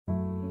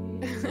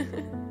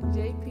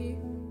JP.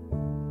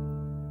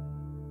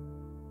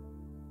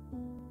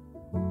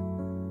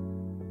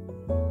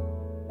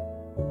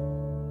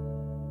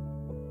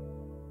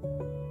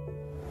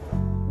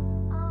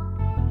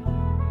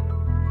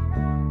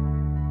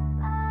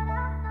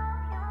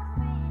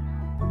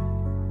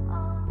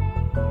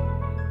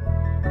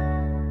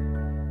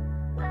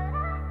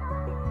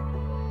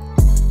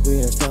 We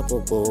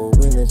unstoppable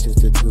when it's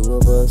just the two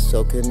of us.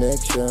 So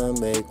connection,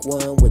 make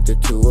one with the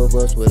two of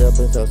us. What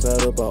happens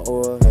outside of our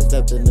aura has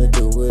nothing to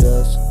do with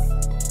us.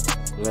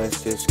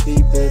 Let's just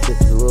keep it the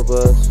two of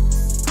us.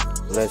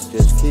 Let's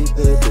just keep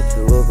it the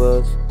two of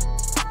us.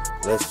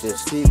 Let's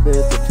just keep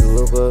it the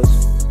two of us.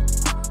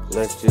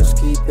 Let's just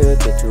keep it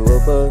the two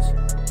of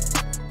us.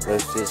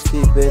 Let's just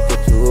keep it the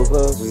two of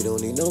us. We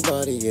don't need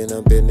nobody in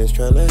our business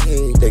tryna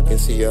hate. They can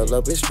see our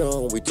love is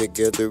strong, we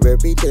together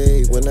every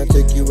day. When I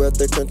take you out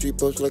the country,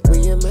 post like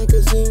we in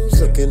magazines.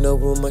 Looking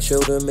over my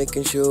shoulder,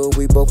 making sure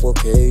we both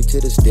okay.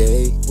 To this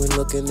day, when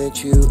looking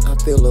at you, I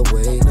feel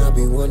away.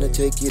 Nahbi wanna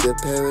take you to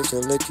Paris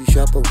and let you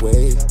shop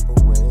away.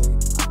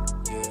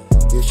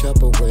 You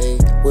shop away.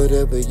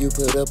 Whatever you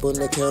put up on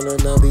the counter,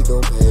 Nahbi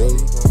gon' pay.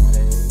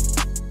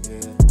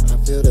 I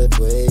feel that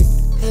way.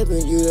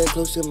 Having you that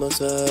close to my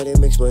side, it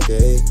makes my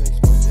day.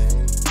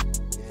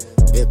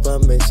 If I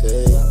may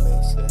say,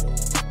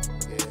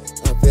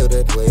 I feel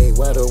that way.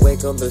 Wide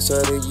awake on the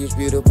side of you's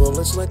beautiful,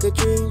 it's like a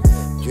dream.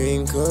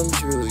 Dream come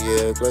true,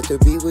 yeah. Glad to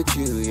be with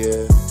you,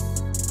 yeah.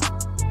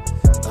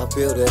 I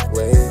feel that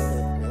way.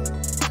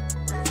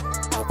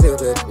 I feel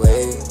that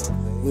way.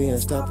 We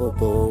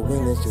unstoppable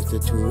when it's just the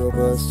two of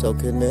us. So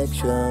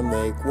connection,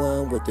 make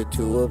one with the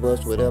two of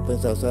us. What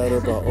happens outside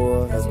of our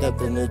aura has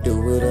nothing to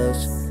do with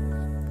us.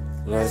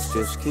 Let's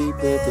just keep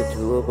it the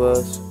two of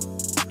us.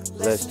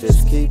 Let's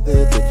just keep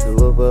it the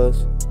two of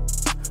us.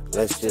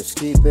 Let's just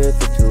keep it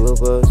the two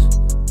of us.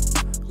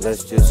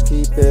 Let's just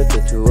keep it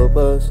the two of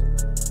us.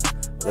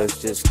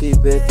 Let's just keep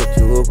it the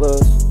two of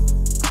us.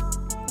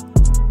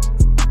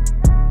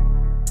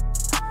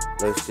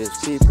 Let's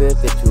just keep it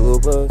the two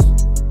of us.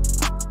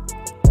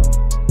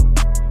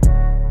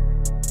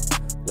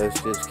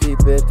 Let's just keep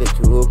it the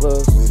two of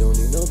us. We don't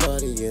need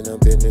nobody in our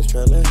business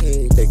tryna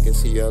hate. They can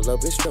see our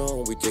love is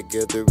strong, we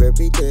together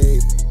every day.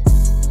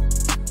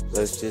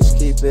 Let's just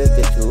keep it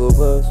the two of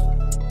us.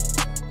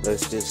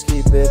 Let's just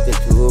keep it the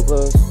two of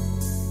us.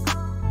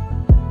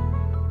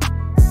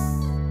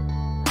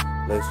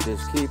 Let's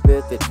just keep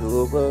it the two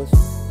of us.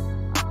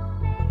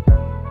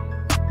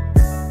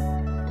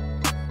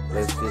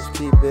 Let's just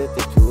keep it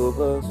the two of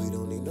us. We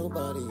don't need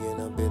nobody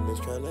in our business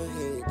tryna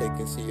hate. They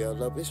can see our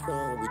love is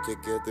strong, we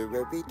together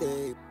every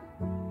day.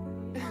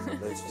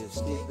 Let's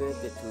just keep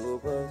it the two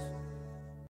of us.